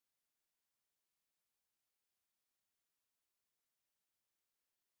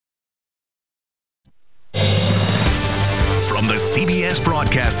from the CBS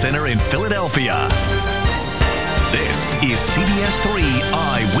Broadcast Center in Philadelphia. This is CBS 3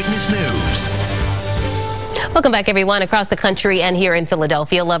 Eyewitness News. Welcome back, everyone. Across the country and here in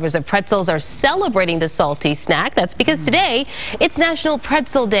Philadelphia, lovers of pretzels are celebrating the salty snack. That's because today it's National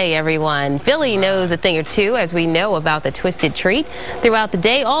Pretzel Day, everyone. Philly knows a thing or two, as we know about the twisted treat. Throughout the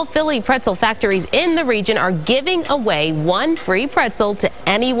day, all Philly pretzel factories in the region are giving away one free pretzel to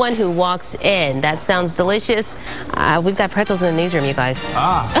anyone who walks in. That sounds delicious. We've got pretzels in the newsroom, you guys.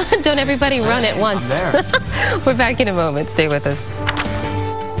 Don't everybody run at once. I'm there. We're back in a moment. Stay with us.